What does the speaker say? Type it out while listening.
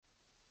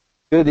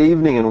Good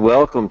evening and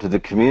welcome to the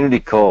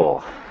Community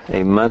Call,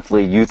 a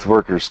monthly youth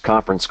workers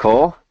conference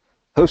call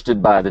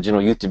hosted by the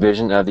General Youth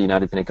Division of the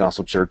United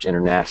Pentecostal Church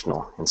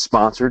International and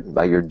sponsored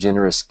by your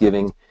generous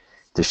giving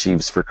to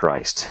Sheaves for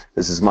Christ.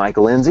 This is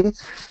Michael Lindsay.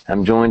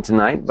 I'm joined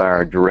tonight by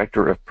our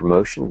Director of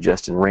Promotion,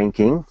 Justin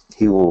Rainking.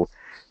 He will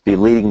be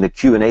leading the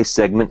Q&A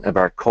segment of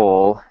our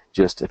call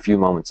just a few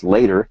moments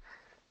later.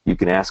 You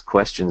can ask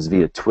questions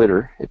via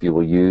Twitter if you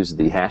will use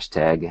the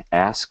hashtag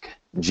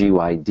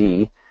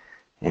AskGYD.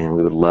 And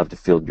we would love to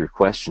field your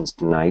questions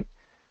tonight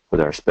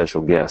with our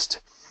special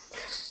guest.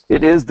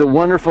 It is the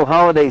wonderful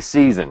holiday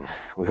season.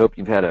 We hope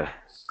you've had a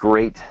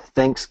great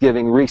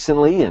Thanksgiving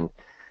recently, and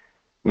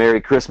Merry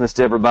Christmas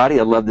to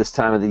everybody. I love this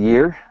time of the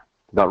year.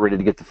 About ready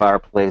to get the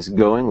fireplace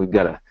going. We've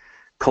got a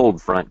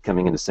cold front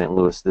coming into St.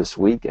 Louis this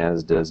week,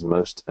 as does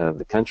most of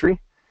the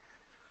country.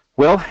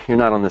 Well, you're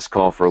not on this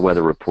call for a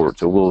weather report,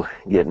 so we'll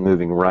get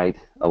moving right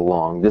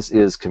along. This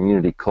is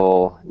Community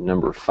Call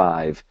number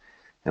 5.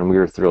 And we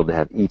are thrilled to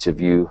have each of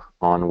you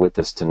on with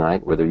us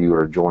tonight, whether you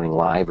are joining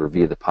live or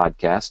via the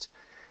podcast.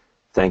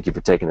 Thank you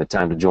for taking the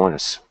time to join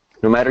us.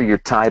 No matter your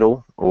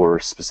title or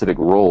specific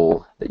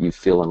role that you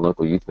fill in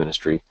local youth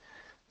ministry,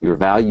 you are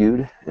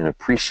valued and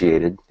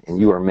appreciated,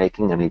 and you are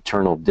making an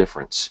eternal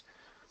difference.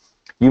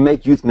 You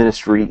make youth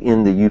ministry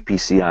in the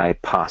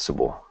UPCI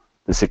possible.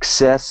 The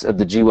success of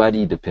the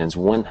GYD depends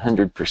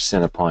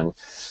 100% upon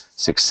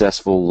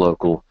successful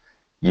local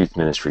youth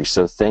ministry.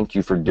 So thank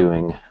you for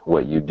doing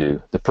what you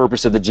do. The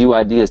purpose of the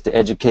GYD is to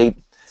educate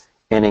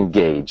and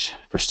engage,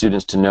 for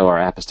students to know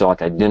our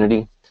apostolic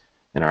identity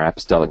and our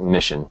apostolic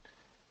mission.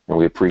 And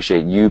we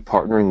appreciate you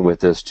partnering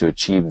with us to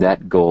achieve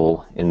that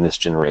goal in this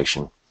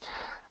generation.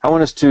 I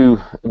want us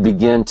to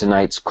begin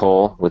tonight's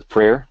call with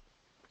prayer.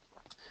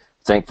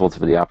 Thankful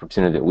for the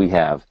opportunity that we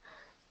have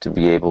to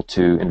be able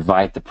to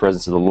invite the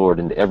presence of the Lord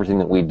into everything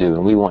that we do.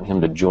 And we want Him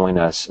to join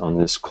us on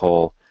this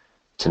call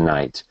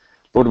tonight.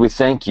 Lord, we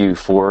thank you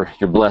for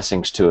your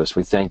blessings to us.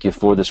 We thank you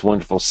for this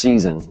wonderful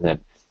season that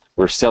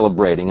we're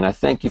celebrating. And I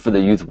thank you for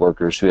the youth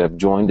workers who have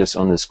joined us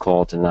on this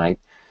call tonight.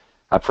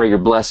 I pray your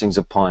blessings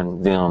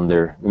upon them,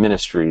 their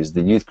ministries,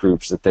 the youth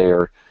groups that they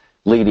are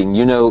leading.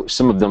 You know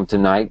some of them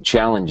tonight,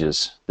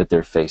 challenges that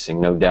they're facing.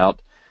 No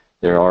doubt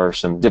there are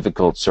some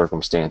difficult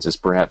circumstances.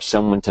 Perhaps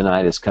someone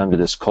tonight has come to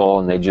this call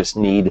and they just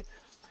need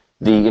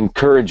the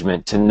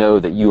encouragement to know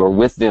that you are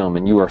with them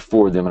and you are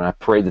for them. And I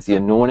pray that the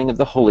anointing of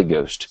the Holy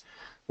Ghost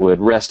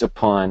would rest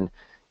upon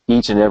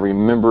each and every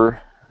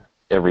member,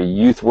 every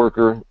youth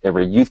worker,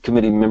 every youth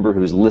committee member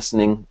who's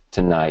listening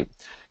tonight.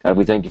 God,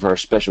 we thank you for our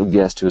special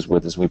guest who is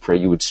with us. We pray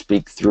you would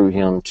speak through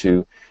him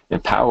to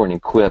empower and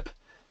equip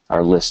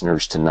our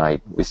listeners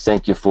tonight. We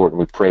thank you for it, and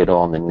we pray it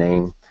all in the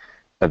name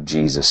of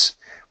Jesus.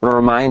 I want to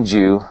remind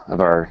you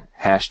of our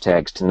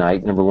hashtags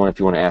tonight. Number one, if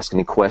you want to ask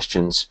any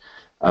questions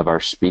of our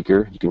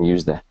speaker, you can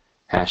use the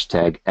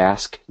hashtag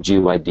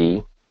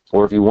AskGYD.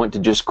 Or if you want to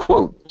just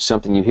quote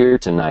something you hear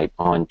tonight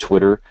on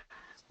Twitter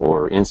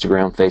or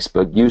Instagram,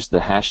 Facebook, use the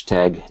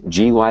hashtag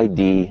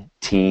GYDTCC,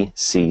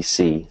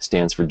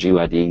 stands for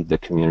GYD, the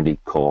Community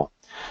Call.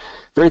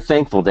 Very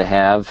thankful to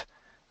have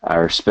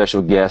our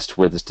special guest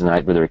with us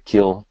tonight, Brother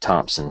Akil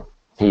Thompson.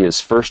 He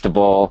is, first of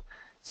all,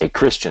 a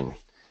Christian.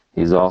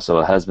 He's also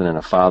a husband and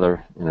a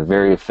father and a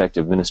very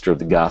effective minister of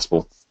the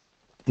gospel.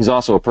 He's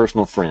also a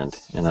personal friend,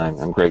 and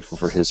I'm grateful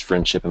for his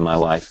friendship in my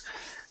life.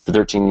 For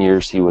 13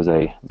 years, he was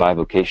a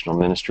bivocational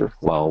minister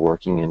while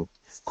working in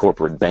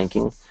corporate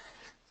banking.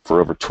 For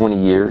over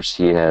 20 years,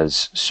 he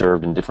has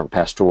served in different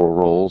pastoral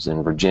roles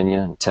in Virginia,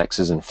 and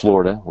Texas, and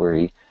Florida, where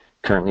he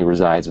currently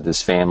resides with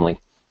his family.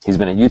 He's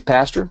been a youth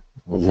pastor.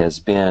 He has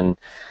been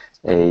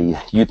a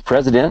youth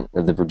president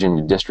of the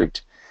Virginia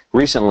district.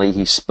 Recently,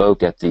 he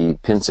spoke at the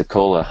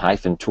Pensacola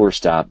Tour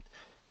Stop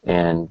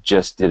and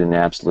just did an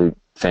absolute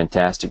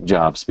fantastic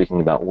job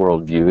speaking about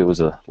worldview. It was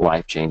a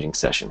life-changing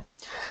session.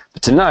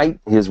 But tonight,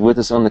 he is with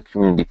us on the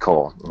Community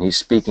Call, and he's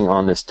speaking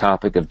on this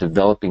topic of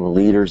developing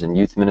leaders in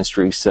youth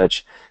ministry,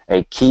 such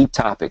a key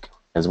topic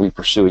as we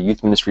pursue a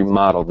youth ministry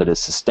model that is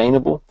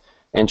sustainable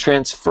and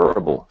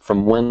transferable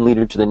from one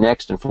leader to the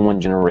next and from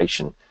one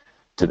generation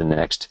to the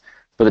next.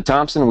 Brother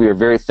Thompson, we are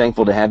very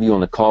thankful to have you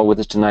on the call with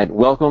us tonight.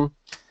 Welcome.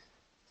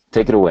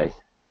 Take it away.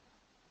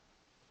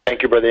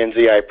 Thank you, Brother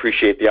Enzi. I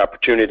appreciate the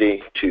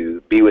opportunity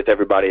to be with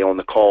everybody on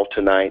the call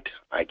tonight.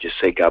 I just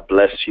say God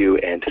bless you,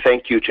 and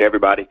thank you to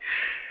everybody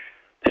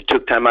that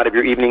took time out of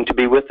your evening to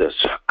be with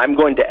us. I'm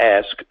going to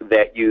ask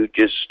that you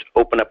just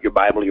open up your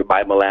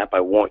Bible app. I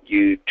want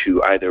you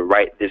to either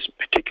write this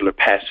particular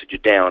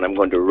passage down. I'm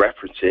going to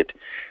reference it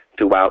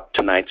throughout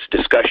tonight's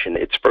discussion.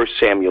 It's 1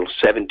 Samuel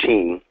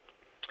 17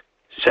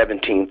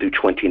 through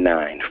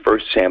 29.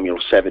 1 Samuel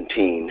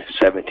 17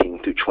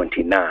 through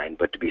 29.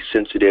 But to be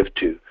sensitive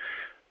to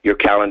your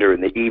calendar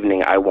in the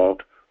evening, I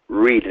won't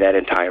read that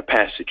entire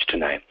passage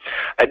tonight.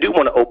 I do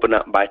want to open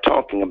up by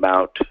talking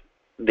about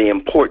the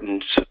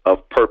importance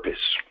of purpose.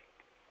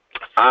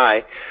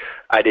 I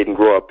didn't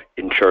grow up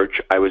in church.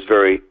 I was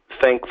very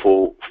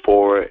thankful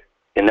for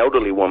an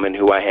elderly woman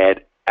who I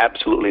had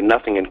absolutely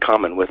nothing in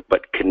common with,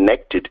 but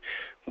connected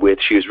with.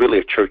 She was really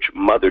a church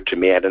mother to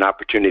me. I had an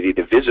opportunity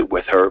to visit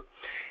with her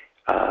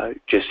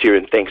just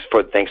here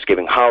for the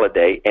Thanksgiving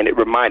holiday, and it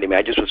reminded me,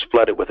 I just was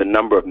flooded with a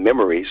number of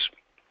memories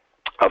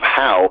of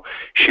how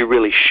she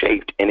really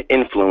shaped and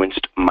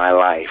influenced my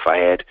life.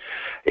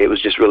 It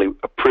was just really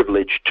a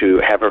privilege to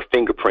have her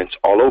fingerprints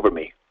all over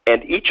me.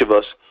 And each of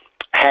us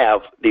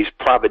have these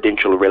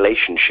providential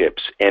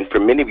relationships. And for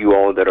many of you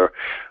all that are,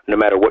 no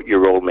matter what your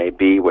role may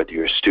be, whether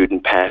you're a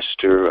student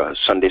pastor, a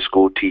Sunday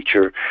school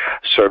teacher,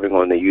 serving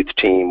on the youth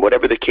team,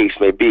 whatever the case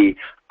may be,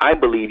 I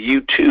believe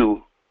you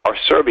too are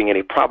serving in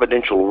a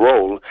providential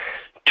role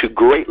to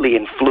greatly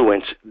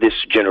influence this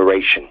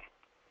generation.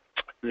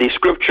 The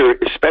scripture,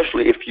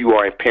 especially if you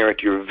are a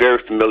parent, you're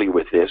very familiar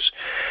with this.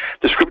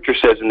 The scripture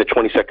says in the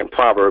 22nd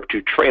proverb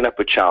to train up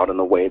a child in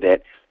the way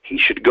that he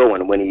should go,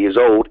 and when he is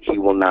old, he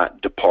will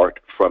not depart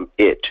from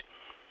it.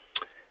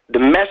 The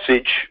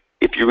message,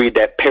 if you read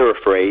that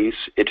paraphrase,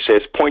 it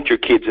says, point your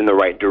kids in the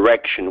right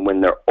direction. When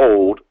they're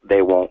old,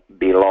 they won't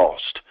be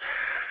lost.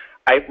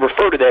 I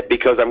refer to that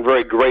because I'm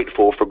very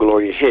grateful for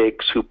Gloria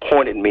Higgs, who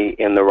pointed me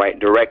in the right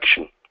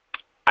direction.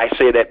 I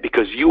say that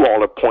because you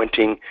all are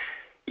pointing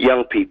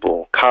young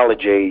people,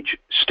 college-age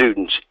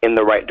students, in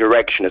the right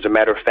direction. As a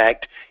matter of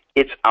fact,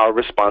 it's our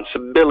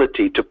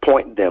responsibility to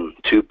point them,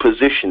 to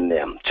position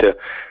them, to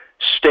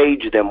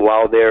stage them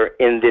while they're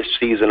in this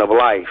season of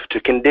life, to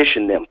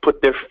condition them,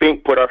 put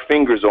our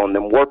fingers on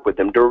them, work with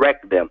them,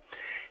 direct them,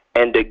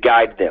 and to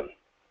guide them.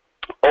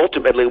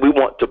 Ultimately, we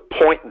want to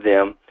point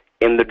them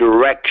in the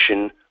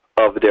direction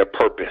of their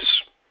purpose.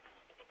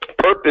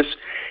 Purpose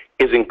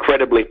is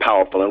incredibly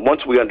powerful, and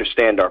once we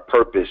understand our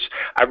purpose,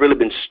 I've really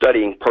been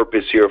studying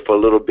purpose here for a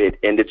little bit,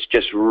 and it's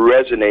just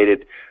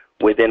resonated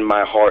within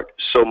my heart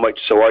so much.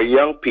 So our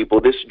young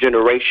people, this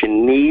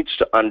generation, needs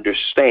to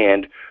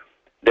understand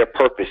their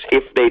purpose.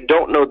 If they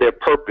don't know their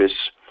purpose,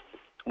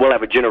 we'll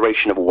have a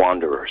generation of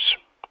wanderers.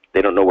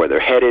 They don't know where they're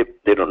headed.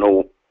 They don't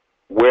know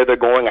where they're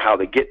going or how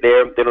they get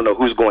there. They don't know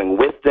who's going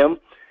with them.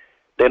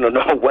 They don't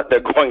know what they're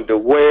going to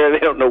wear. They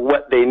don't know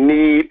what they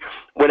need,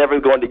 whatever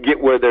is going to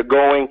get where they're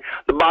going.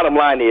 The bottom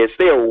line is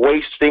they are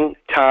wasting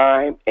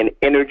time and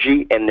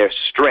energy and their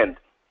strength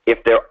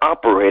if they're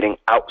operating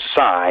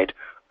outside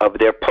of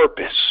their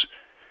purpose.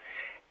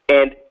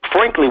 And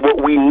frankly,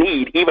 what we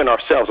need, even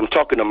ourselves, I'm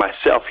talking to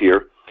myself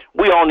here,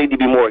 we all need to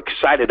be more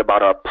excited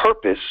about our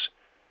purpose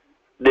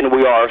than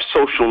we are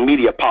social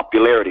media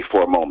popularity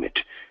for a moment.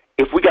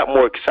 If we got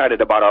more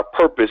excited about our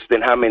purpose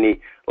than how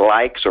many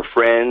likes or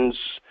friends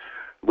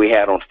we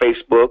had on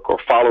Facebook or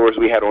followers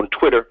we had on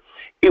Twitter,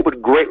 it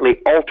would greatly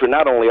alter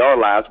not only our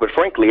lives, but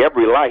frankly,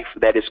 every life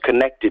that is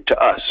connected to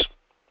us.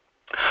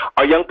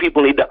 Our young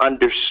people need to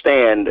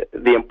understand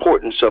the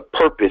importance of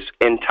purpose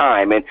and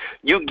time, and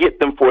you get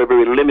them for a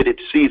very limited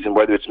season,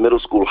 whether it's middle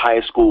school,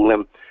 high school,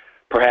 and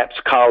perhaps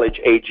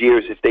college-age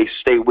years if they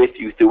stay with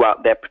you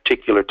throughout that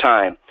particular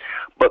time.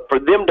 But for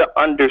them to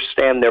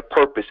understand their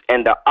purpose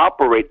and to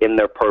operate in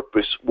their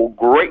purpose will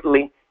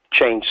greatly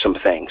change some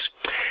things.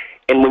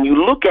 And when you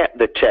look at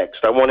the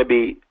text, I want to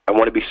be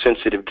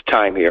sensitive to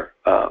time here.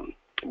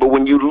 But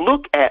when you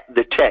look at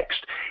the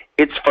text,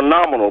 it's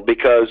phenomenal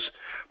because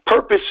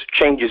purpose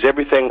changes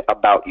everything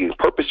about you.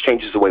 Purpose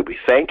changes the way we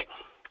think.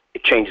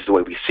 It changes the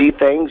way we see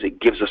things. It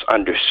gives us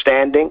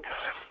understanding.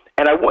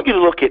 And I want you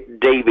to look at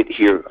David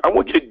here. I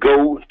want you to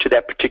go to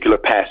that particular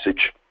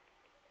passage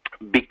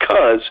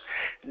because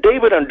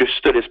David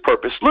understood his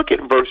purpose. Look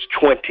at verse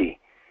 20.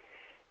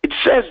 It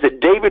says that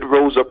David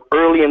rose up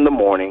early in the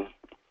morning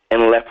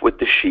and left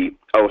the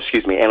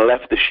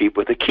sheep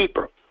with a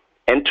keeper,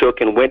 and took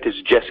and went as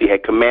Jesse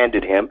had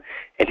commanded him,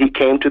 and he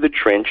came to the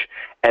trench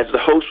as the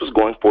host was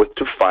going forth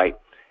to fight,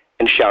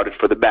 and shouted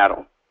for the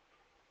battle.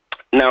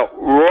 Now,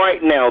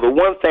 right now, the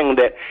one thing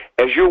that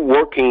as you're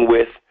working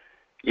with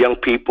young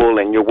people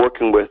and you're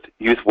working with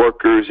youth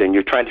workers and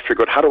you're trying to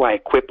figure out how do I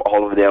equip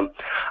all of them,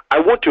 I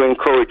want to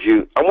encourage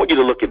you, I want you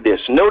to look at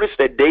this. Notice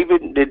that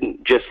David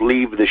didn't just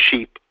leave the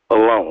sheep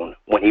alone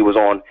when he was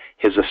on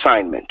his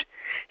assignment.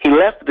 He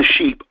left the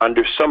sheep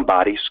under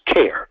somebody's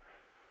care.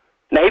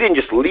 Now, he didn't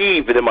just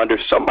leave them under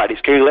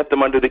somebody's care. He left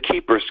them under the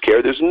keeper's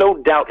care. There's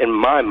no doubt in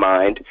my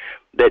mind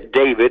that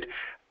David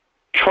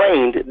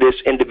trained this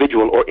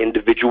individual or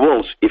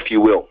individuals, if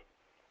you will.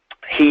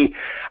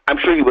 I'm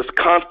sure he was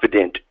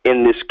confident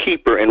in this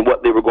keeper and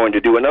what they were going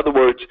to do. In other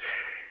words,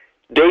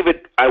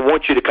 David, I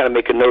want you to kind of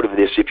make a note of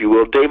this, if you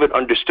will. David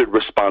understood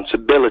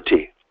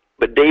responsibility,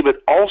 but David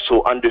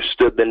also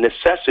understood the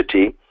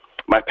necessity.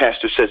 My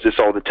pastor says this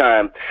all the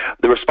time,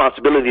 the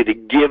responsibility to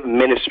give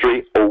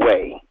ministry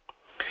away.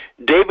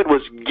 David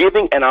was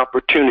giving an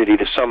opportunity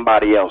to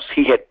somebody else.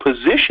 He had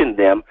positioned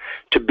them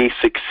to be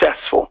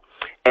successful.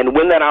 And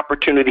when that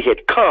opportunity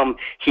had come,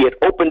 he had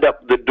opened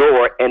up the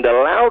door and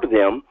allowed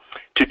them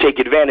to take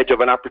advantage of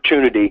an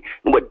opportunity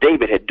in what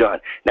David had done.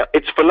 Now,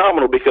 it's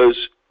phenomenal because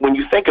when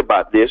you think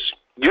about this,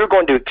 you're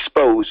going to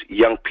expose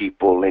young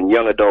people and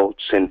young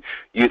adults and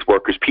youth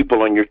workers,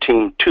 people on your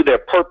team, to their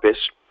purpose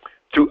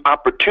through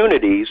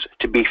opportunities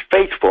to be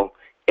faithful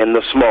in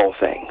the small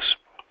things.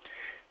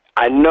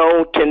 I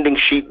know tending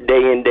sheep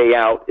day in, day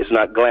out is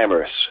not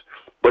glamorous,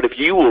 but if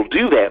you will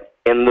do that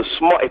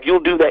if you'll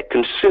do that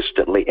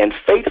consistently and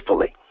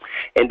faithfully,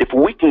 and if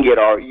we can get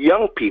our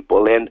young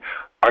people and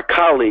our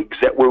colleagues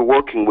that we're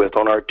working with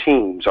on our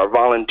teams, our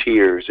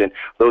volunteers, and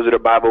those that are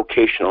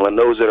bivocational and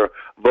those that are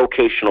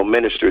vocational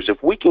ministers,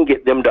 if we can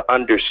get them to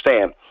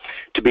understand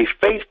to be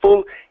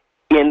faithful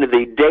in the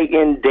day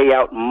in, day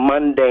out,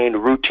 mundane,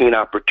 routine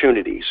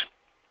opportunities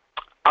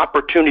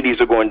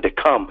are going to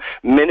come.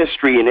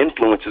 Ministry and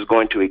influence is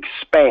going to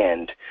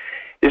expand.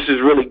 This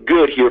is really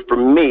good here for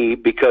me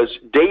because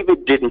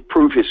David didn't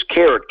prove his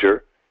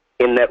character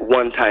in that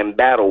one-time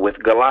battle with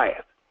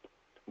Goliath,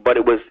 but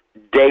it was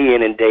day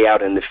in and day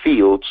out in the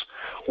fields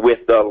with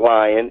the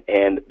lion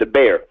and the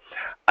bear.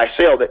 I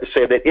say all that to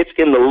say that it's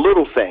in the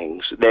little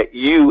things that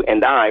you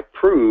and I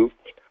prove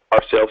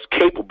ourselves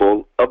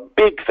capable of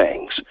big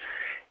things.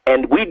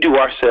 And we do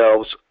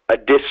ourselves a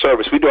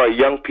disservice. We do our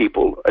young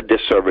people a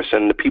disservice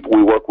and the people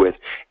we work with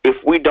if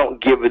we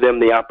don't give them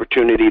the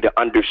opportunity to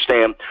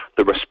understand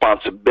the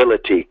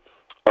responsibility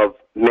of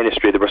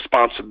ministry, the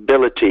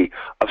responsibility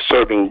of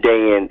serving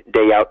day in,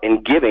 day out,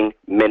 and giving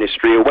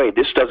ministry away.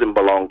 This doesn't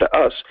belong to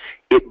us.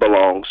 It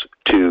belongs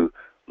to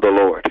the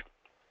Lord.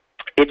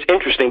 It's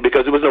interesting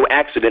because it was no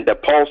accident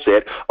that Paul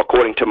said,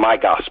 according to my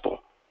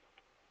gospel.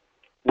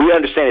 We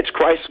understand it's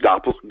Christ's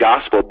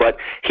gospel, but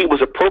he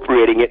was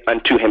appropriating it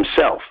unto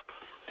himself.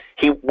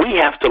 We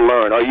have to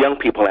learn, our young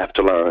people have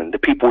to learn, the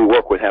people we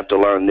work with have to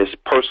learn this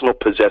personal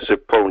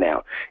possessive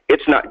pronoun.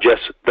 It's not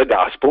just the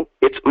gospel,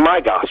 it's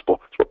my gospel.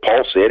 That's what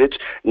Paul said. It's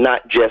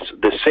not just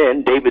the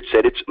sin. David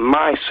said it's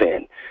my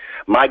sin.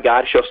 My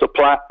God shall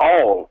supply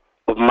all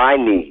of my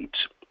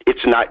needs.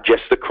 It's not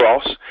just the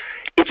cross,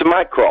 it's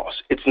my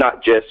cross. It's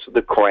not just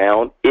the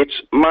crown, it's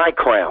my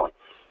crown.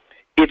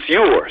 It's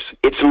yours,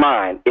 it's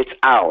mine, it's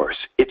ours,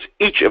 it's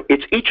each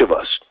of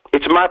us.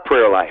 It's my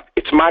prayer life,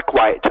 it's my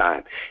quiet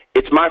time,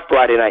 it's my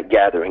Friday night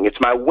gathering, it's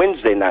my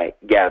Wednesday night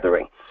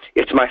gathering,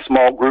 it's my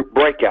small group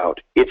breakout,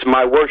 it's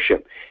my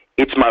worship,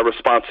 it's my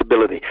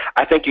responsibility.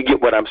 I think you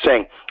get what I'm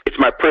saying. It's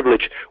my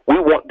privilege. We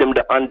want them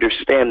to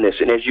understand this,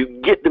 and as you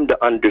get them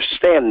to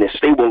understand this,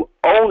 they will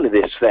own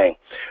this thing.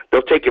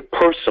 They'll take it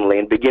personally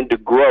and begin to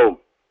grow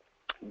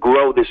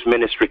this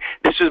ministry.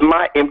 This is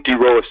my empty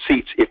row of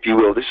seats, if you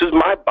will. This is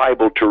my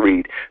Bible to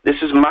read. This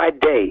is my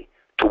day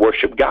to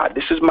worship God.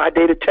 This is my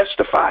day to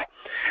testify.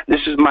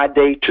 This is my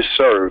day to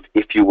serve,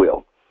 if you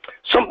will.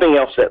 Something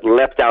else that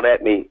leapt out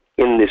at me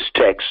in this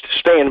text,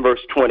 stay in verse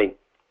 20.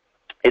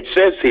 It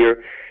says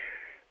here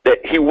that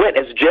he went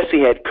as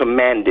Jesse had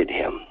commanded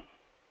him.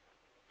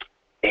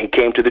 He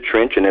came to the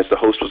trench, and as the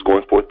host was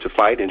going forth to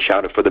fight, and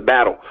shouted for the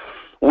battle.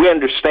 We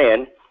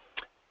understand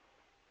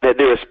that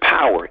there is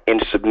power in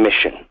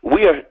submission.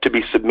 We are to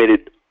be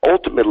submitted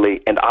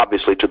ultimately and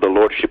obviously to the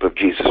lordship of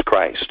Jesus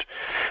Christ.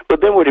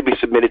 But then we're to be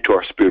submitted to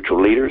our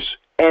spiritual leaders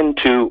and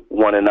to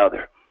one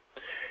another.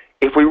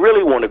 If we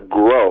really want to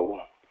grow,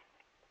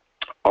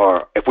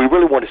 or if we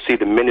really want to see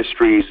the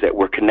ministries that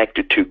we're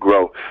connected to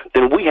grow,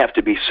 then we have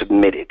to be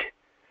submitted.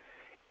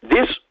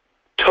 This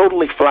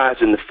totally flies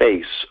in the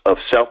face of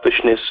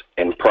selfishness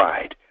and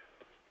pride.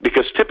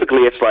 Because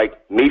typically it's like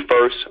me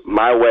first,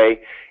 my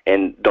way,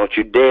 and don't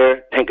you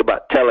dare think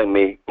about telling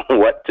me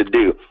what to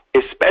do,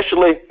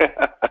 especially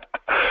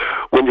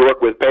when you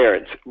work with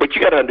parents. But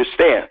you got to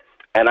understand,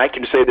 and I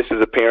can say this as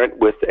a parent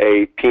with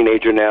a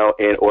teenager now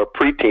or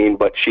preteen,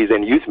 but she's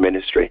in youth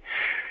ministry.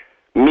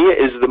 Mia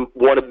is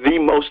one of the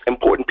most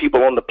important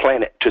people on the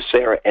planet to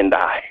Sarah and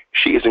I.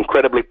 She is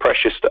incredibly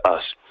precious to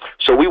us.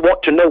 So we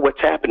want to know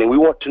what's happening. We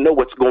want to know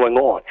what's going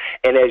on.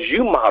 And as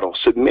you model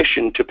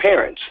submission to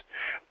parents,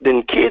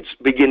 then kids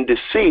begin to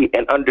see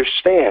and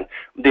understand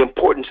the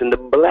importance and the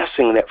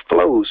blessing that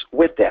flows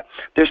with that.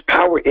 There's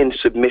power in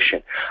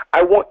submission.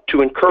 I want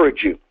to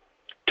encourage you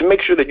to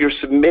make sure that you're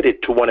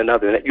submitted to one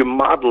another, that you're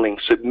modeling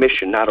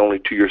submission not only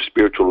to your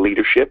spiritual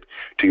leadership,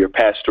 to your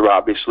pastor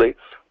obviously,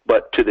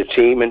 but to the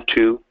team and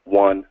to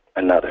one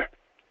another.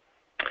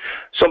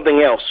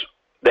 Something else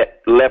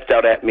that leapt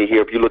out at me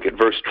here, if you look at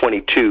verse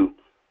 22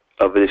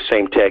 of this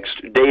same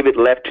text, David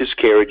left his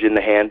carriage in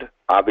the hand,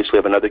 obviously,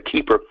 of another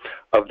keeper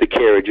of the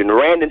carriage, and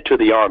ran into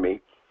the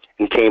army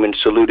and came and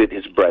saluted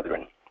his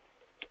brethren.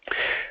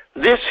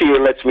 This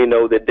here lets me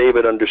know that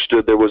David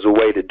understood there was a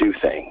way to do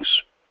things.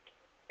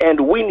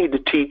 And we need to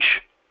teach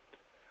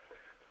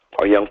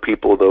our young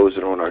people, those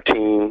that are on our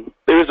team,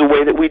 there is a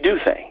way that we do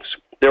things.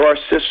 There are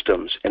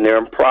systems and there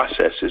are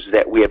processes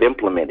that we have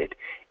implemented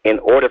in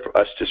order for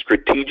us to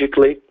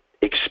strategically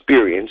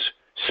experience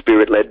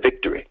Spirit-led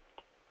victory.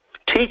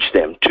 Teach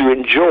them to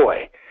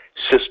enjoy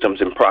systems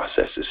and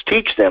processes.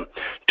 Teach them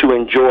to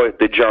enjoy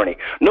the journey.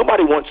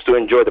 Nobody wants to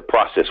enjoy the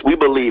process. We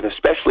believe,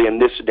 especially in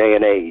this day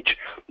and age,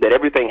 that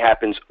everything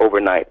happens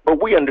overnight.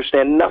 But we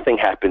understand nothing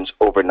happens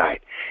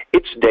overnight.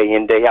 It's day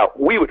in, day out.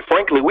 We would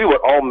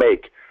all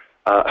make,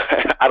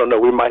 I don't know,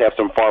 we might have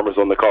some farmers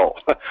on the call,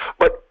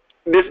 but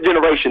this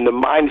generation, the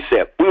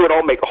mindset, we would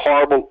all make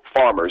horrible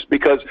farmers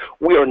because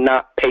we are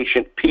not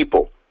patient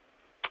people.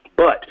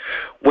 But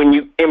when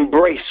you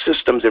embrace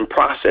systems and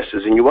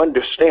processes and you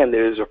understand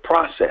there is a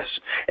process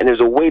and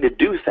there's a way to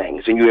do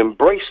things and you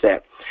embrace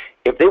that,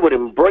 if they would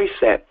embrace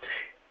that,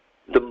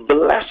 the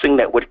blessing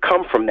that would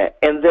come from that,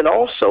 and then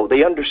also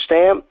they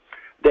understand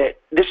that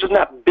this is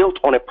not built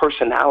on a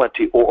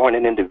personality or on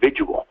an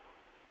individual.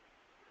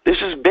 This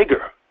is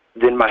bigger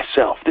than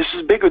myself. This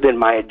is bigger than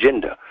my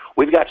agenda.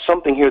 We've got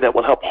something here that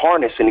will help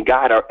harness and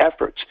guide our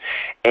efforts.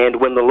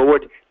 And when the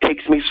Lord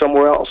takes me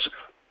somewhere else,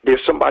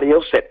 there's somebody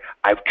else that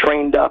I've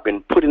trained up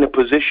and put in a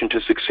position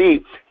to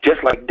succeed,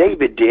 just like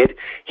David did.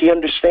 He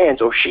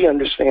understands, or she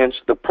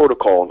understands, the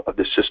protocol of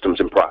the systems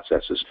and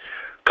processes.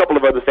 A couple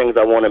of other things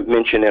I want to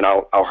mention, and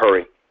I'll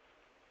hurry.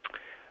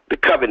 The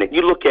covenant.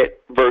 You look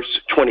at verse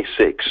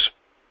 26.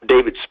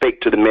 David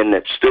spake to the men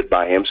that stood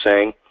by him,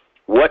 saying,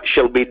 what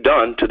shall be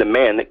done to the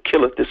man that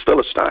killeth this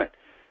Philistine,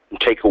 and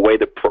take away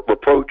the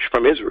reproach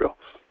from Israel?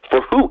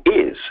 For who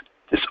is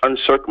this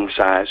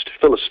uncircumcised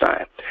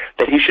Philistine,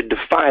 that he should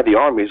defy the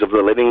armies of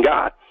the living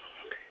God?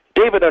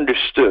 David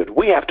understood.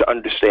 We have to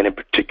understand, in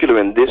particular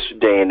in this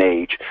day and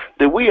age,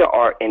 that we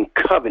are in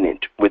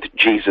covenant with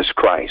Jesus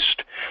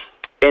Christ.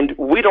 And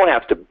we don't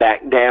have to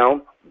back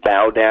down,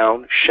 bow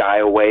down, shy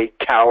away,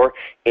 cower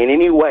in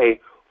any way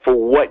for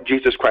what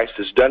Jesus Christ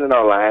has done in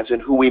our lives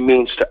and who he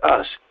means to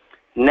us.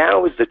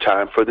 Now is the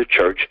time for the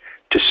church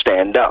to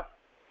stand up.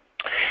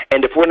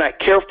 And if we're not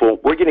careful,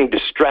 we're getting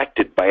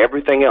distracted by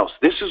everything else.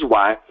 This is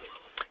why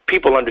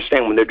people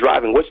understand when they're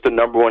driving, what's the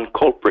number one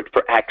culprit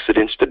for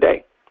accidents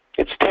today?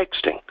 It's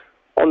texting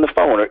on the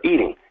phone or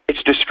eating.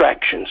 It's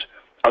distractions.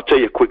 I'll tell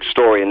you a quick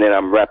story, and then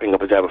I'm wrapping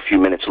up as I have a few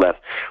minutes left.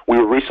 We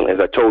were recently, as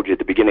I told you at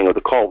the beginning of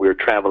the call, we were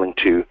traveling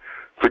to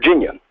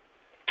Virginia.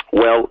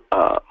 Well,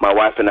 my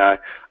wife and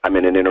I'm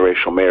in an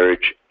interracial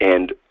marriage,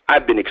 and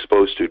I've been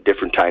exposed to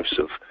different types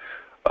of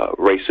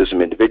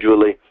racism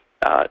individually.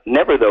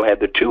 Never, though, had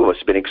the two of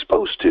us been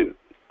exposed to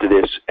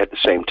this at the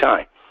same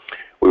time.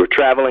 We were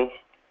traveling,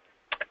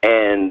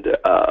 and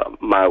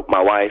my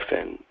wife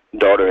and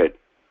daughter had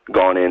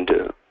gone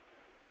into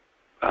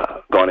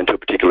a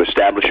particular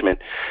establishment,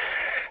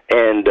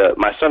 and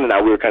my son and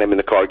I, we were kind of in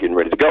the car getting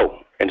ready to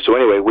go. And so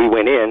anyway, we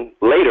went in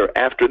later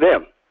after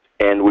them,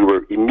 and we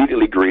were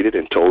immediately greeted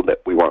and told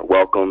that we weren't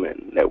welcome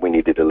and that we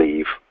needed to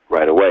leave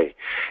right away.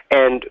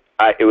 And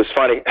it was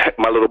funny.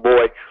 My little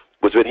boy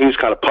he was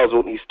kind of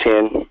puzzled. He's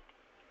 10,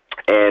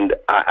 and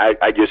I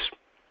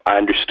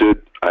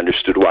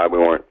understood why we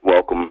weren't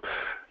welcome,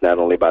 not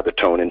only by the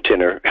tone and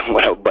tenor,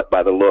 but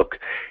by the look.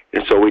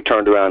 And so we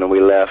turned around and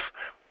we left.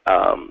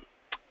 And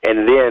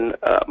then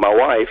my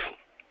wife,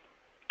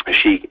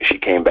 she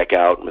came back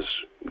out and was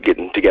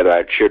getting together.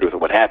 I shared with her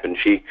what happened.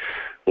 She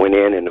went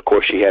in, and of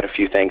course she had a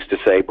few things to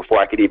say before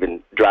I could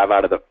even drive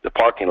out of the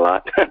parking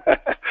lot.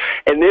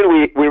 And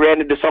then we ran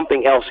into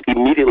something else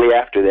immediately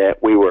after that.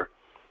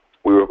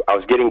 I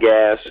was getting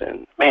gas,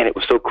 and man, it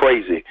was so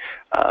crazy.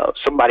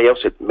 Somebody else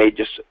had made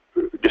just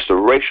a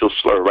racial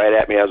slur right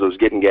at me as I was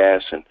getting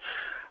gas, and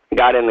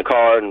got in the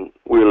car, and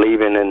we were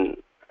leaving, and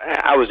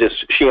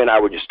she and I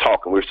were just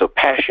talking. We were so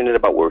passionate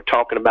about what we were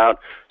talking about,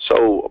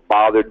 so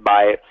bothered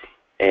by it,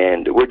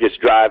 and we're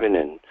just driving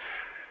and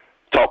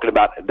talking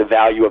about the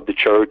value of the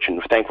church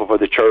and thankful for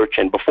the church.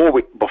 And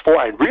before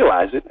I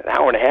realized it, an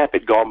hour and a half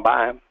had gone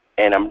by,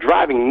 and I'm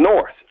driving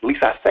north. At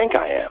least I think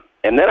I am.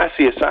 And then I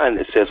see a sign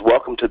that says,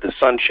 "Welcome to the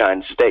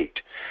Sunshine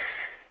State."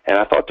 And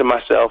I thought to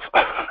myself,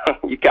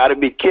 you got to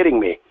be kidding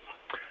me.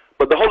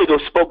 But the Holy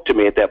Ghost spoke to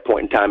me at that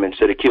point in time and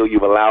said, "Akil,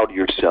 you've allowed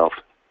yourself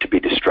to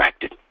be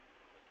distracted."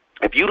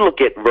 If you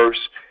look at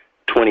verse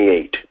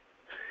 28,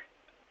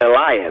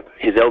 Eliab,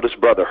 his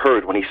eldest brother,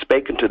 heard when he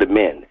spake unto the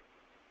men,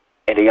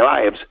 and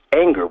Eliab's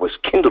anger was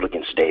kindled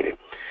against David.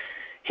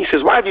 He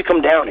says, "Why have you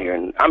come down here?"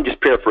 And I'm just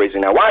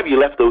paraphrasing now. "Why have you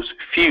left those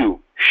few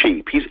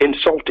sheep?" He's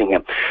insulting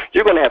him.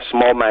 You're going to have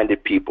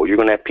small-minded people. You're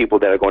going to have people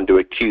that are going to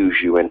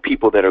accuse you, and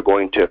people that are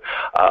going to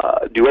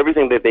do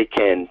everything that they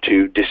can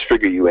to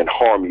disfigure you and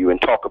harm you and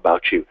talk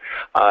about you.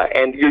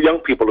 And your young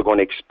people are going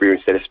to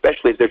experience that,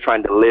 especially as they're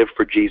trying to live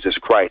for Jesus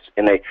Christ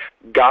in a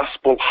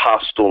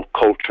gospel-hostile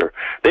culture.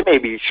 They may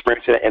be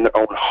experiencing it in their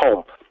own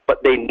home,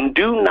 but they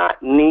do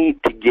not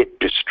need to get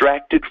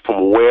distracted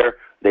from where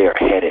they are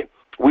headed.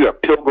 We are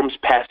pilgrims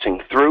passing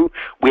through.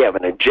 We have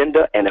an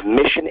agenda and a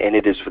mission, and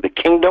it is for the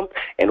kingdom,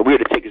 and we are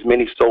to take as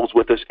many souls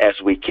with us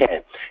as we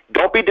can.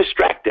 Don't be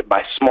distracted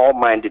by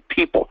small-minded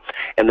people.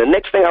 And the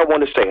next thing I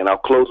want to say, and I'll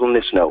close on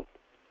this note,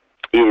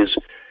 is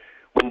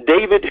when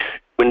David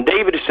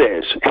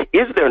says,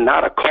 "Is there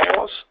not a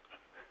cause?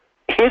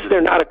 Is there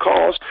not a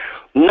cause?"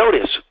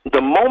 Notice,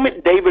 the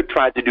moment David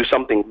tried to do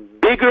something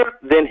bigger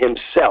than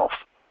himself,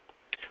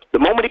 the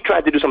moment he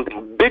tried to do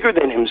something bigger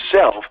than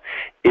himself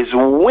is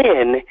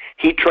when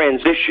he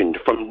transitioned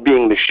from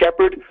being the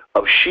shepherd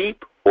of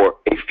sheep, or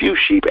a few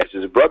sheep, as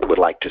his brother would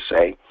like to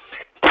say,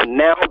 to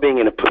now being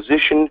in a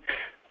position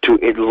to,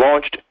 it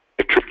launched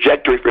a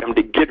trajectory for him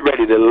to get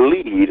ready to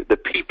lead the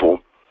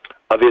people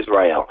of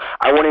Israel.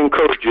 I want to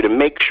encourage you to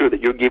make sure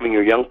that you're giving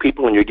your young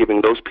people and you're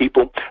giving those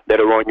people that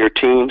are on your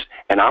teams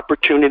an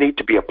opportunity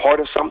to be a part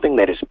of something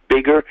that is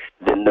bigger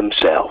than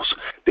themselves.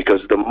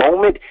 Because the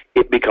moment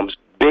it becomes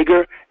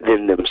bigger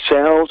than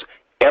themselves,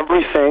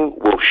 everything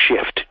will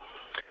shift.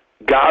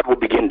 God will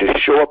begin to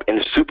show up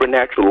in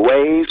supernatural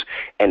ways,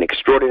 and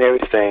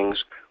extraordinary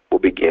things will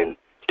begin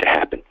to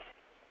happen.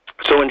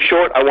 So in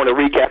short, I want to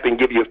recap and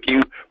give you a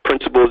few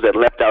principles that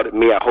leapt out at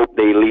me. I hope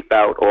they leap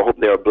out, or hope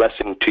they're a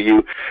blessing to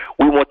you.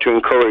 We want to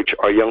encourage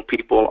our young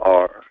people,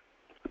 or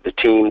the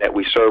team that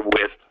we serve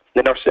with,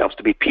 and ourselves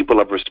to be people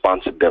of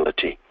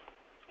responsibility.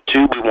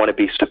 2, we want to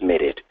be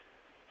submitted.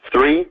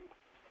 3,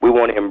 we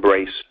want to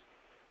embrace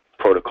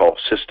protocol,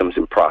 systems,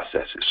 and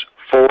processes.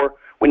 4,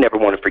 we never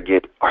want to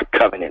forget our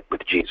covenant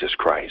with Jesus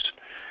Christ.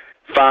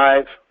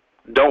 5,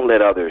 don't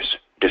let others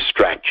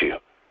distract you.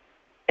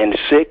 And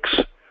 6,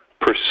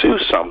 pursue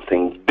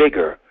something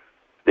bigger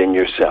than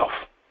yourself.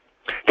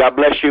 God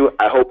bless you.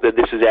 I hope that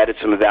this has added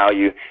some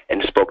value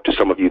and spoke to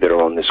some of you that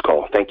are on this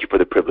call. Thank you for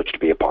the privilege to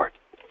be a part.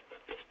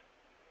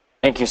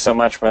 Thank you so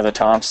much, Brother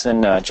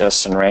Thompson.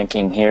 Justin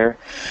Ranking here.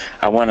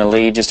 I want to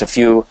lead just a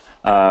few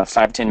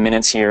 5-10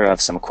 minutes here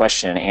of some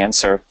question and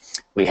answer.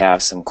 We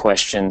have some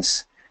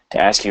questions to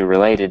ask you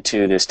related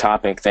to this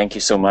topic. Thank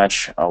you so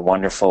much. A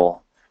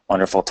wonderful,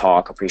 wonderful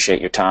talk.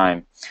 Appreciate your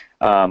time.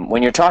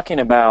 When you're talking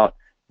about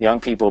young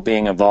people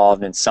being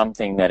involved in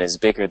something that is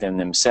bigger than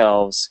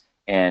themselves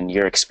and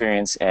your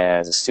experience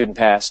as a student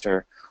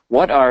pastor,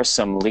 what are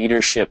some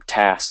leadership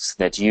tasks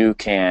that you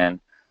can,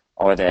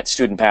 or that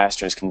student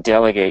pastors can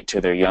delegate to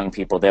their young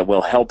people that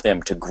will help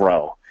them to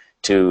grow?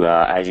 To,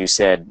 as you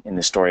said in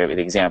the story of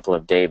the example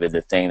of David,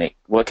 the thing that,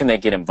 what can they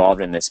get involved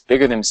in that's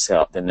bigger than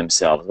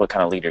themselves? What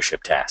kind of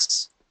leadership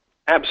tasks?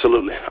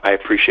 Absolutely. I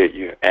appreciate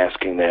you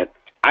asking that.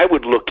 I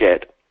would look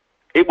at,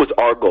 it was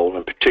our goal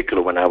in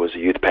particular when I was a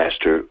youth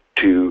pastor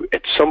to,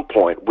 at some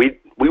point, we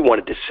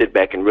wanted to sit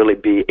back and really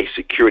be a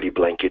security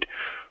blanket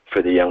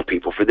for the young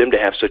people, for them to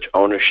have such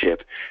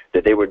ownership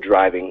that they were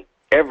driving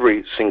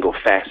every single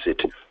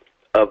facet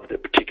of the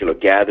particular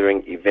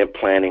gathering, event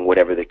planning,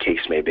 whatever the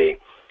case may be.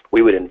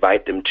 We would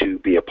invite them to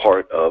be a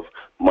part of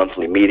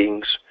monthly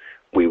meetings.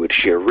 We would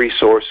share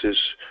resources.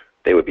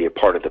 They would be a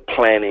part of the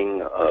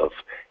planning of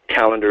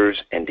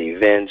calendars and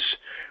events,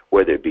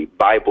 whether it be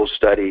Bible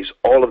studies,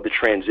 all of the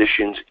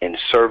transitions in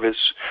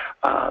service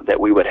that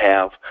we would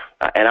have.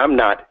 And I'm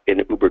not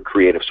an uber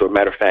creative, so as a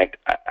matter of fact,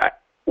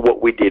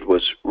 what we did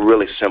was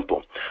really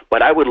simple.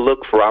 But I would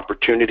look for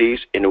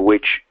opportunities in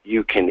which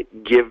you can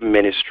give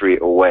ministry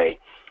away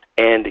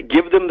and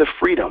give them the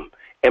freedom.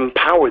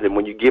 Empower them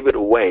when you give it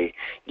away.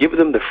 Give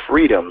them the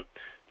freedom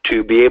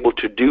to be able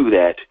to do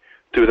that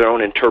through their own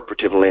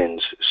interpretive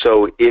lens.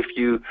 So if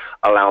you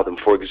allow them,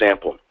 for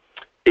example,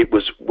 it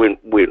was when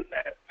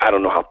I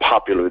don't know how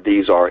popular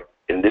these are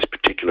in this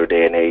particular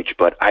day and age,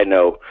 but I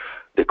know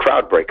the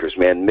crowd breakers,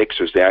 man,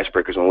 mixers, the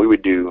icebreakers, when we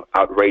would do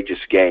outrageous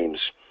games,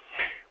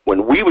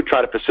 when we would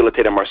try to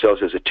facilitate them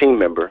ourselves as a team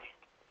member,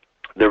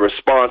 the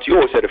response, you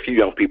always had a few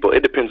young people.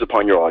 It depends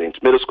upon your audience.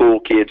 Middle school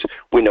kids,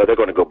 we know they're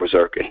going to go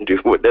berserk and do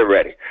what they're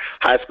ready.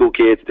 High school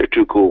kids, they're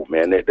too cool,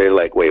 man. They're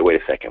like, wait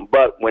a second.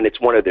 But when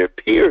it's one of their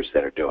peers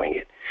that are doing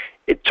it,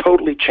 it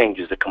totally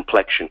changes the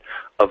complexion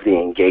of the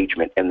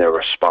engagement and their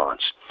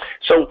response.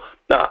 So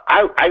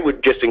I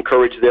would just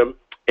encourage them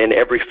in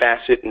every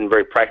facet in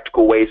very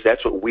practical ways.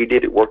 That's what we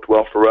did. It worked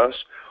well for us.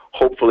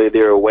 Hopefully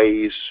there are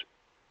ways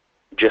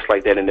just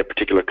like that in their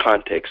particular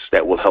context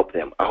that will help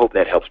them. I hope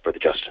that helps, Brother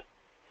Justin.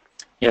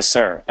 Yes,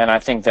 sir. And I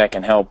think that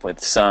can help with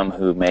some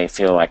who may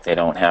feel like they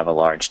don't have a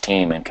large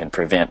team and can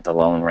prevent the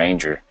Lone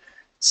Ranger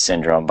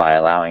syndrome by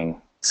allowing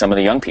some of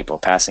the young people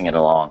passing it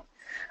along.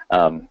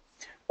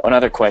 One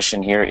other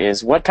question here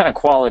is, what kind of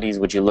qualities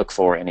would you look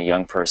for in a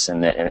young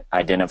person that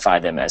identify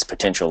them as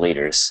potential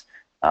leaders?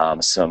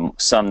 Some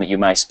that you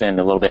might spend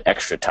a little bit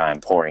extra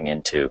time pouring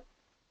into.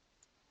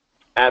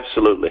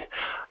 Absolutely.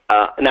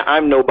 Now,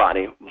 I'm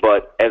nobody,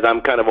 but as I'm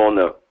kind of on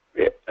the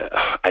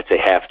I'd say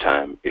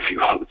halftime, if you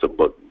will. It's a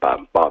book by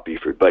Bob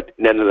Buford, but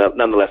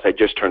nonetheless, I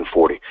just turned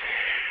 40.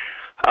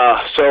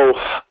 So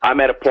I'm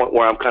at a point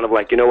where I'm kind of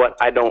like, you know what?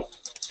 I don't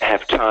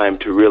have time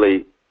to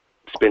really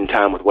spend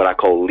time with what I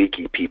call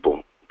leaky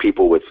people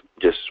with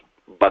just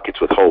buckets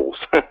with holes.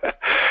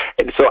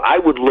 And so I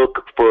would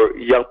look for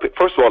young people.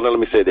 First of all, let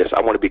me say this.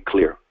 I want to be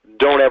clear.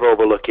 Don't ever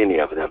overlook any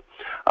of them.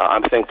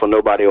 I'm thankful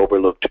nobody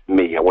overlooked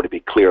me. I want to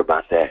be clear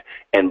about that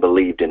and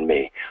believed in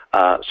me.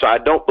 So I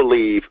don't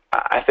believe,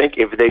 I think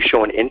if they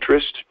show an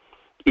interest,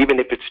 even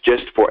if it's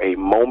just for a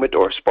moment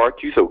or a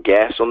spark, you throw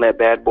gas on that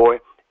bad boy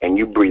and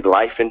you breathe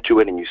life into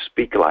it and you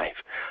speak life.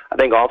 I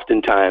think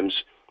oftentimes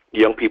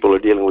young people are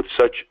dealing with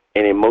such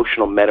an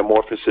emotional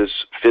metamorphosis,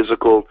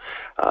 physical,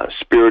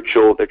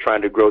 spiritual. They're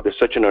trying to grow. There's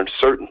such an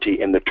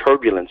uncertainty in the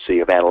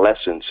turbulency of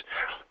adolescence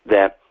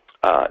that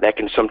that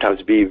can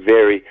sometimes be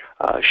very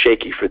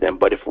shaky for them.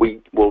 But if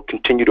we will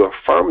continue to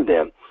affirm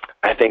them,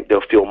 I think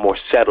they'll feel more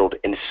settled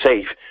and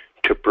safe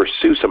to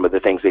pursue some of the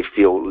things they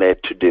feel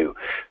led to do.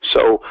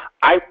 So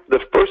the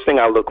first thing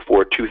I look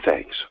for are two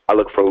things. I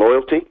look for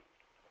loyalty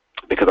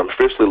because I'm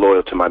fiercely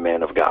loyal to my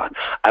man of God.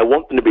 I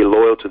want them to be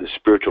loyal to the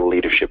spiritual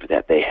leadership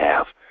that they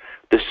have.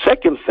 The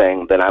second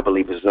thing that I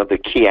believe is another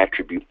key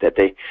attribute that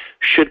they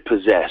should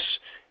possess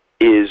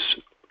is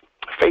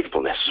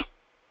faithfulness.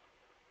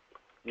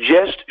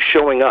 Just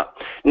showing up.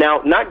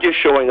 Now, not just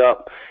showing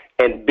up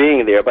and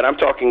being there, but I'm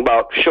talking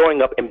about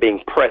showing up and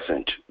being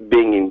present,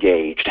 being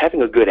engaged,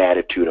 having a good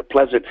attitude, a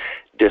pleasant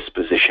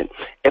disposition.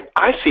 If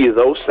I see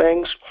those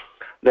things,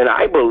 then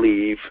I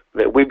believe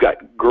that we've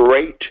got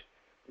great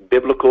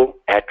biblical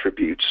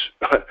attributes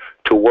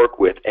to work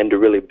with and to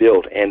really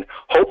build. And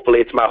hopefully,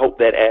 it's my hope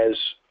that as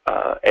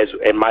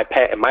in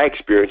my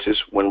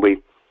experiences, when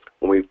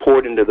we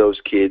poured into those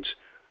kids,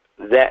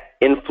 that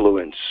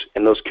influence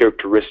and those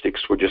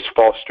characteristics were just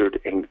fostered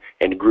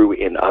and grew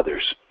in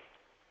others.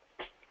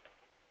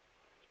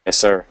 Yes,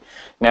 sir.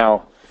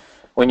 Now,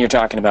 when you're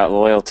talking about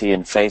loyalty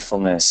and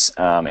faithfulness,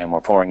 and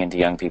we're pouring into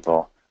young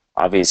people,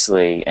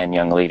 obviously, and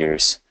young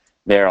leaders,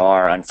 there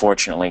are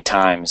unfortunately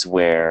times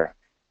where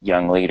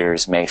young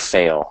leaders may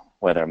fail,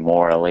 whether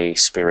morally,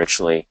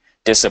 spiritually,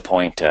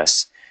 disappoint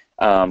us.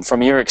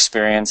 From your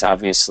experience,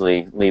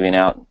 obviously leaving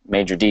out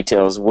major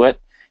details,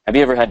 have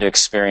you ever had to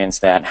experience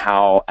that?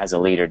 How, as a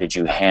leader, did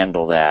you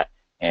handle that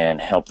and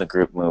help the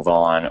group move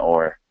on?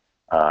 Or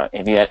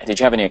did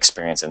you have any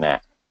experience in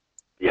that?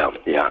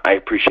 Yeah, I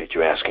appreciate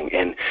you asking.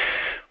 And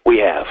we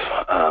have.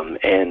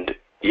 And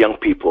young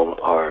people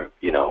are,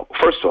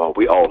 first of all,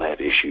 we all have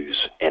issues.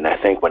 And I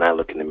think when I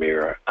look in the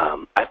mirror,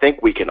 I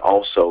think we can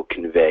also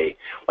convey,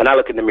 when I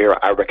look in the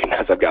mirror, I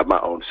recognize I've got my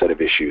own set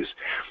of issues.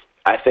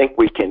 I think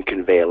we can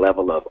convey a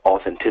level of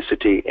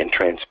authenticity and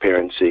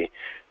transparency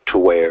to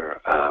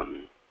where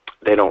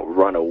they don't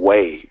run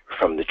away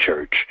from the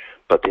church,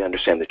 but they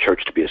understand the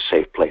church to be a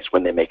safe place.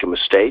 When they make a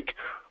mistake,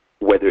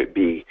 whether it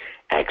be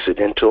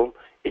accidental,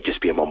 it just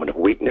be a moment of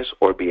weakness,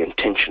 or be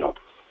intentional.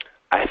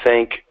 I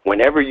think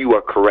whenever you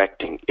are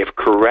correcting, if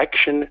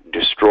correction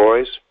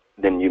destroys,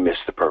 then you miss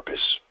the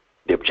purpose,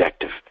 the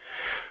objective.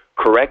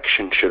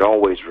 Correction should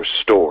always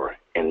restore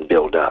and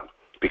build up,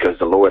 because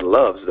the Lord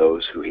loves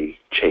those who he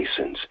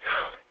chastens.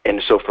 And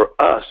so for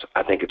us,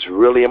 I think it's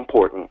really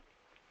important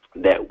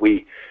that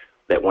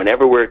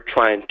whenever we're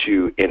trying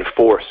to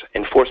enforce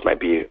might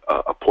be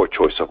a poor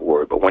choice of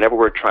word, but whenever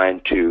we're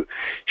trying to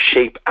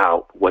shape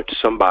out what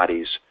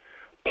somebody's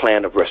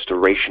plan of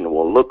restoration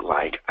will look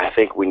like, I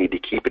think we need to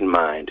keep in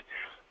mind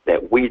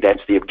that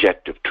that's the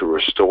objective, to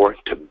restore,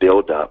 to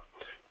build up,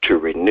 to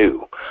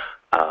renew.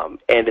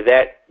 And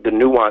that the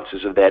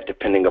nuances of that,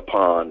 depending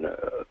upon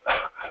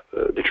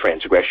the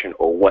transgression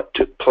or what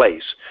took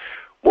place,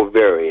 will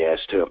vary as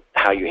to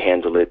how you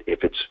handle it.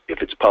 If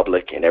it's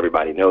public and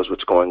everybody knows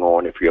what's going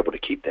on, if you're able to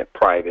keep that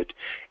private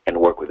and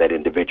work with that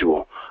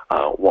individual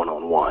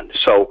one-on-one.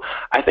 So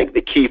I think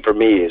the key for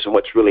me is, and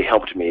what's really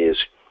helped me is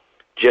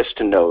just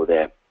to know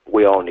that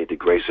we all need the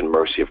grace and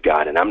mercy of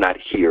God. And I'm not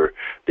here.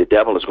 The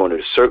devil is going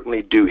to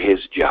certainly do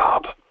his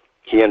job.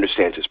 He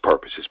understands his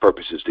purpose. His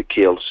purpose is to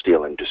kill,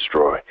 steal, and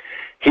destroy.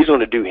 He's going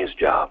to do his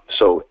job.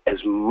 So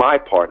as my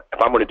part,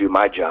 if I'm going to do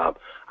my job,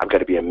 I've got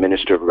to be a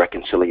minister of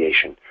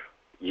reconciliation.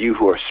 You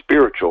who are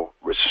spiritual,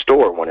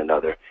 restore one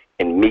another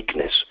in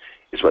meekness,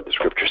 is what the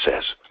scripture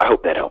says. I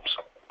hope that helps.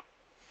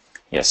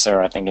 Yes,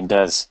 sir, I think it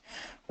does.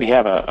 We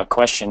have a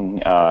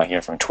question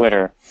here from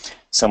Twitter.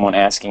 Someone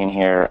asking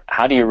here,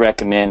 how do you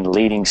recommend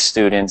leading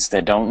students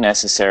that don't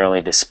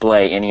necessarily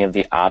display any of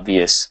the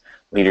obvious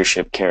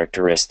leadership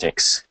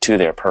characteristics to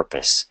their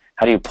purpose?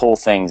 How do you pull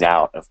things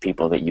out of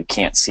people that you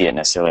can't see it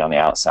necessarily on the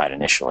outside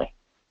initially?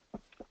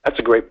 That's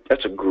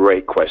a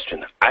great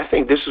question. I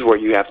think this is where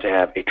you have to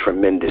have a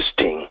tremendous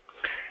team.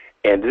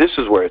 And this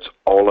is where it's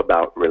all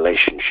about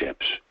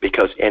relationships.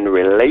 Because in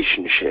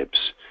relationships,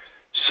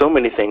 so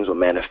many things will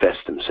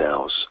manifest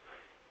themselves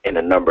in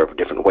a number of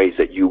different ways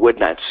that you would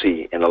not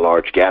see in a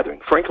large gathering.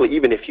 Frankly,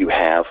 even if you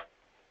have,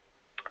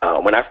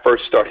 when I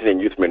first started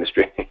in youth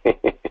ministry,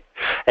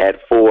 I had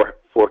four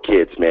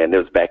kids, man. It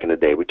was back in the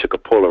day. We took a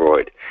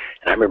Polaroid,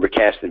 and I remember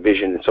casting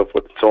vision and so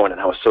forth and so on, and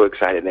I was so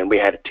excited. And then we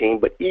had a team,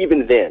 but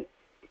even then,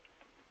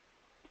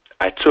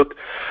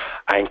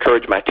 I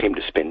encouraged my team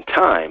to spend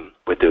time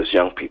with those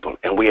young people,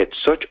 and we had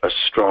such a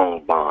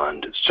strong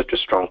bond, such a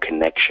strong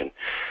connection,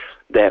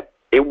 that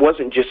it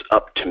wasn't just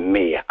up to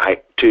me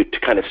to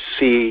kind of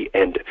see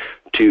and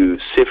to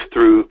sift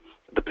through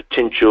the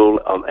potential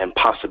and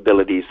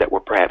possibilities that were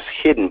perhaps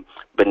hidden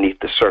beneath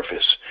the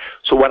surface.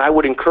 So what I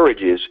would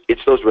encourage is,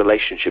 it's those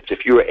relationships.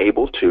 If you are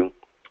able to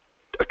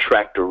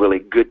attract a really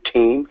good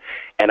team,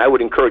 and I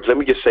would encourage, let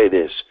me just say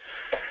this,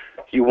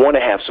 you want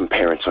to have some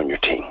parents on your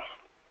team.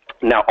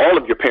 Now, all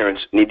of your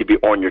parents need to be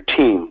on your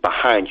team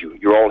behind you.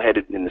 You're all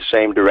headed in the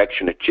same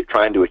direction,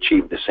 trying to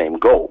achieve the same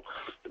goal.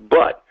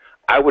 But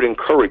I would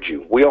encourage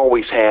you, we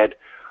always had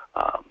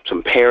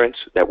some parents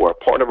that were a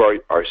part of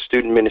our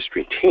student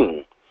ministry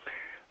team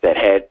that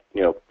had,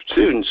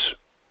 students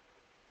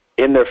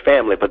in their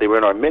family, but they were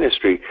in our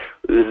ministry.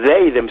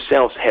 They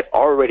themselves had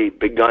already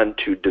begun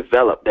to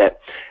develop that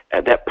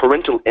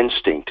parental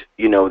instinct,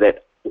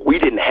 that we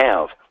didn't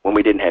have when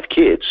we didn't have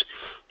kids.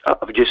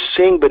 of just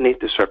seeing beneath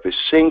the surface,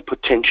 seeing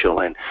potential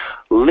and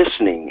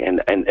listening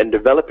and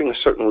developing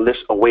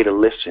a way to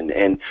listen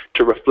and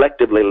to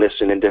reflectively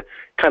listen and to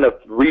kind of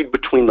read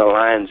between the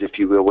lines, if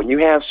you will. When you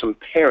have some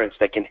parents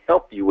that can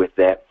help you with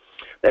that,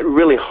 that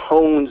really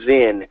hones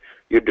in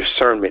your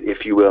discernment,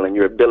 if you will, and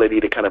your ability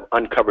to kind of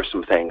uncover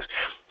some things.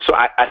 So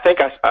I think,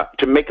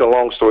 to make a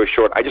long story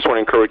short, I just want to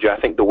encourage you. I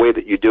think the way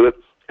that you do it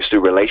is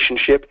through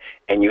relationship,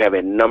 and you have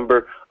a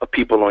number of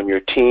people on your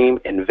team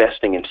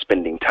investing and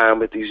spending time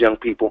with these young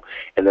people,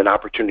 and then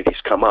opportunities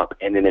come up,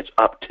 and then it's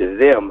up to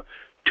them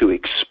to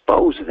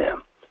expose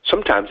them.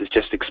 Sometimes it's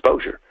just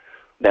exposure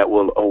that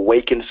will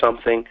awaken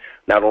something,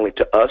 not only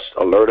to us,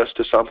 alert us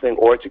to something,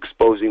 or it's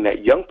exposing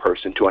that young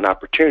person to an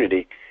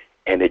opportunity,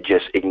 and it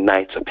just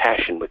ignites a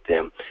passion with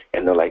them,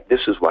 and they're like,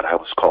 this is what I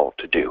was called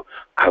to do.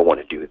 I want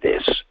to do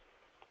this.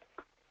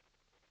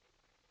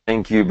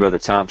 Thank you, Brother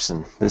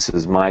Thompson. This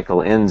is Michael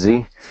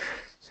Enzi.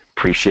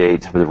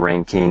 Appreciate Brother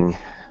Ranking,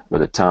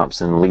 Brother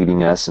Thompson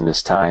leading us in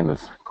this time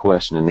of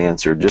question and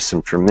answer. Just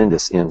some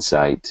tremendous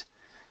insight,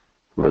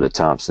 Brother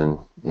Thompson,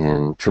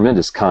 and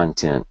tremendous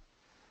content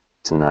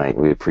tonight.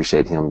 We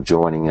appreciate him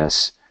joining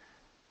us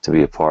to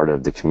be a part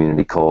of the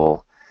community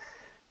call.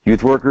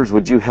 Youth workers,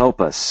 would you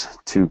help us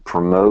to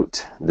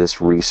promote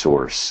this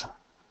resource?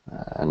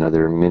 I know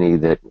there are many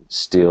that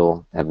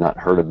still have not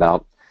heard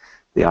about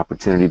the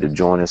opportunity to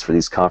join us for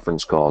these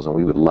conference calls, and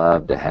we would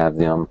love to have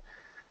them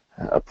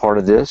a part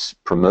of this.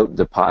 Promote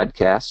the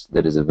podcast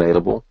that is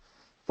available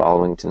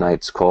following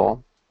tonight's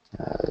call.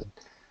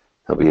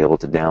 They'll be able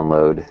to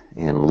download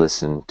and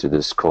listen to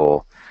this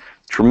call.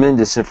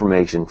 Tremendous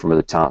information from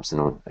Brother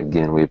Thompson.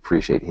 Again, we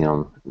appreciate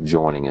him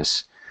joining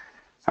us.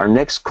 Our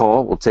next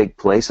call will take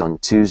place on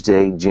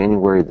Tuesday,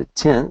 January the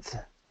 10th.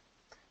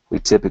 We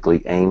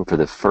typically aim for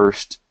the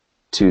first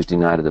Tuesday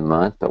night of the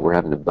month, but we're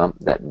having to bump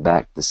that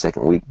back the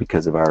second week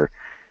because of our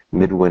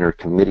midwinter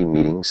committee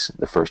meetings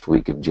the first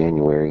week of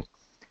January.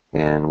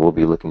 And we'll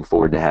be looking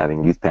forward to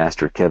having Youth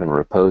Pastor Kevin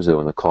Raposo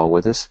on the call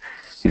with us.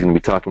 He's going to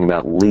be talking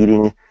about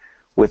leading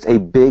with a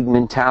big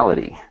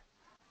mentality.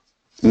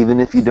 Even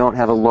if you don't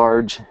have a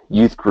large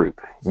youth group,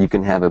 you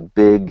can have a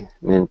big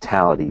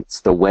mentality.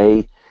 It's the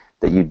way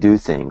that you do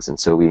things, and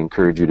so we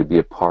encourage you to be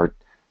a part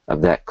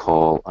of that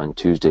call on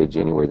Tuesday,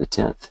 January the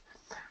 10th.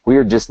 We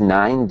are just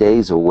 9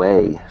 days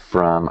away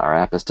from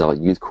our Apostolic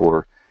Youth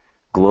Corps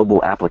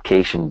global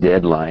application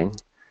deadline.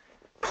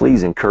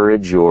 Please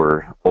encourage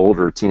your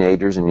older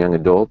teenagers and young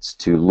adults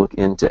to look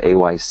into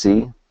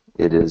AYC.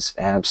 It is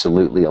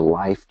absolutely a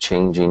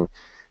life-changing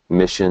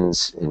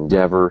missions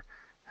endeavor.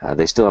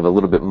 They still have a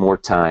little bit more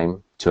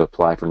time to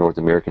apply for North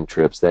American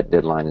trips. That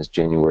deadline is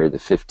January the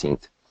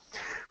 15th.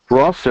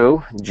 We're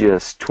also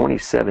just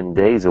 27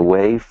 days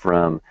away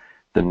from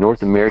the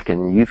North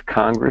American Youth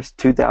Congress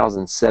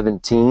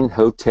 2017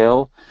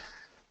 hotel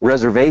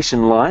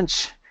reservation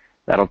launch.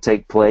 That'll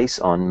take place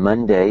on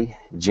Monday,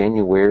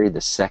 January the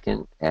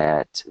 2nd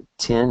at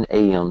 10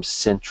 a.m.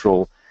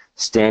 Central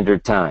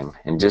Standard Time.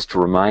 And just to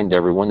remind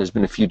everyone, there's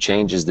been a few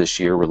changes this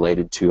year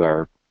related to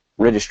our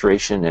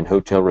registration and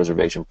hotel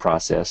reservation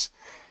process.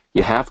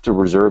 You have to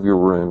reserve your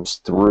rooms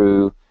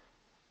through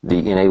the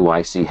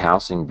NAYC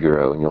Housing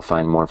Bureau, and you'll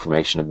find more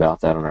information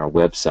about that on our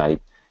website.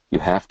 You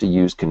have to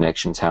use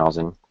Connections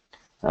Housing.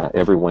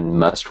 Everyone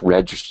must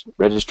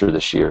register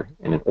this year,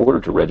 and in order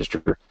to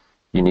register,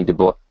 you need to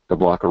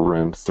block a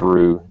room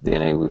through the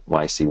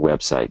NAYC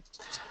website.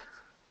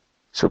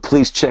 So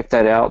please check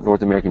that out,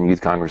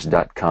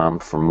 NorthAmericanYouthCongress.com,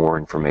 for more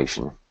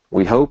information.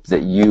 We hope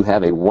that you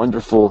have a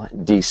wonderful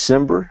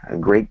December, a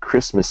great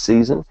Christmas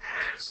season.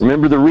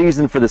 Remember the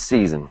reason for the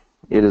season.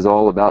 It is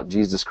all about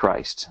Jesus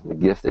Christ, the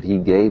gift that he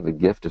gave, a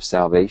gift of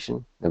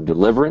salvation, of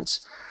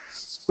deliverance.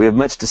 We have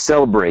much to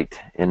celebrate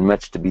and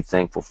much to be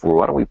thankful for.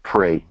 Why don't we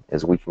pray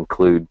as we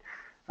conclude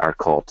our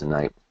call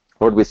tonight?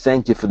 Lord, we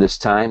thank you for this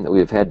time that we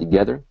have had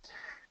together.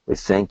 We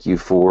thank you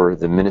for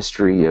the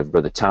ministry of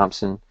Brother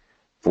Thompson,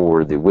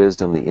 for the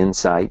wisdom, the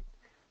insight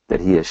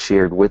that he has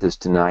shared with us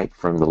tonight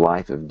from the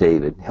life of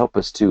David. Help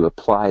us to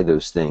apply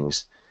those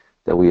things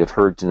that we have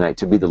heard tonight,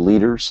 to be the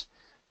leaders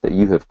that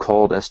you have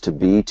called us to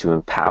be, to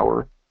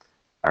empower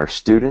our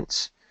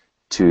students,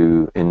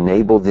 to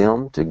enable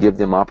them, to give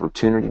them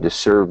opportunity to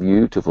serve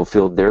you, to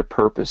fulfill their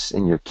purpose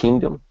in your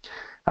kingdom.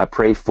 I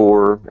pray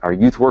for our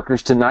youth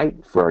workers tonight,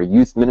 for our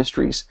youth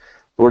ministries.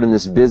 Lord, in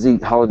this busy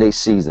holiday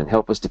season,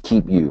 help us to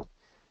keep you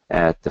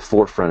at the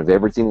forefront of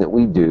everything that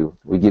we do.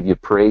 We give you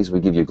praise,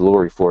 we give you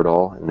glory for it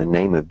all. In the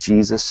name of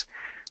Jesus,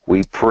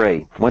 we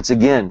pray. Once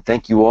again,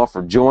 thank you all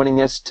for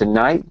joining us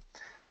tonight.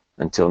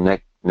 Until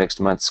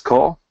next month's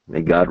call,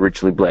 may God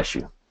richly bless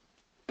you.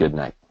 Good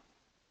night.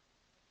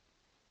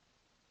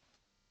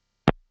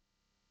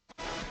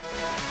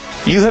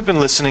 You have been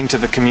listening to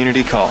The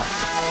Community Call.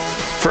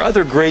 For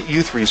other great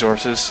youth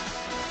resources,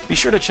 be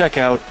sure to check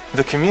out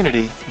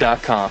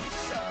thecommunity.com.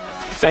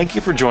 Thank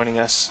you for joining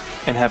us,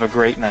 and have a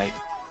great night.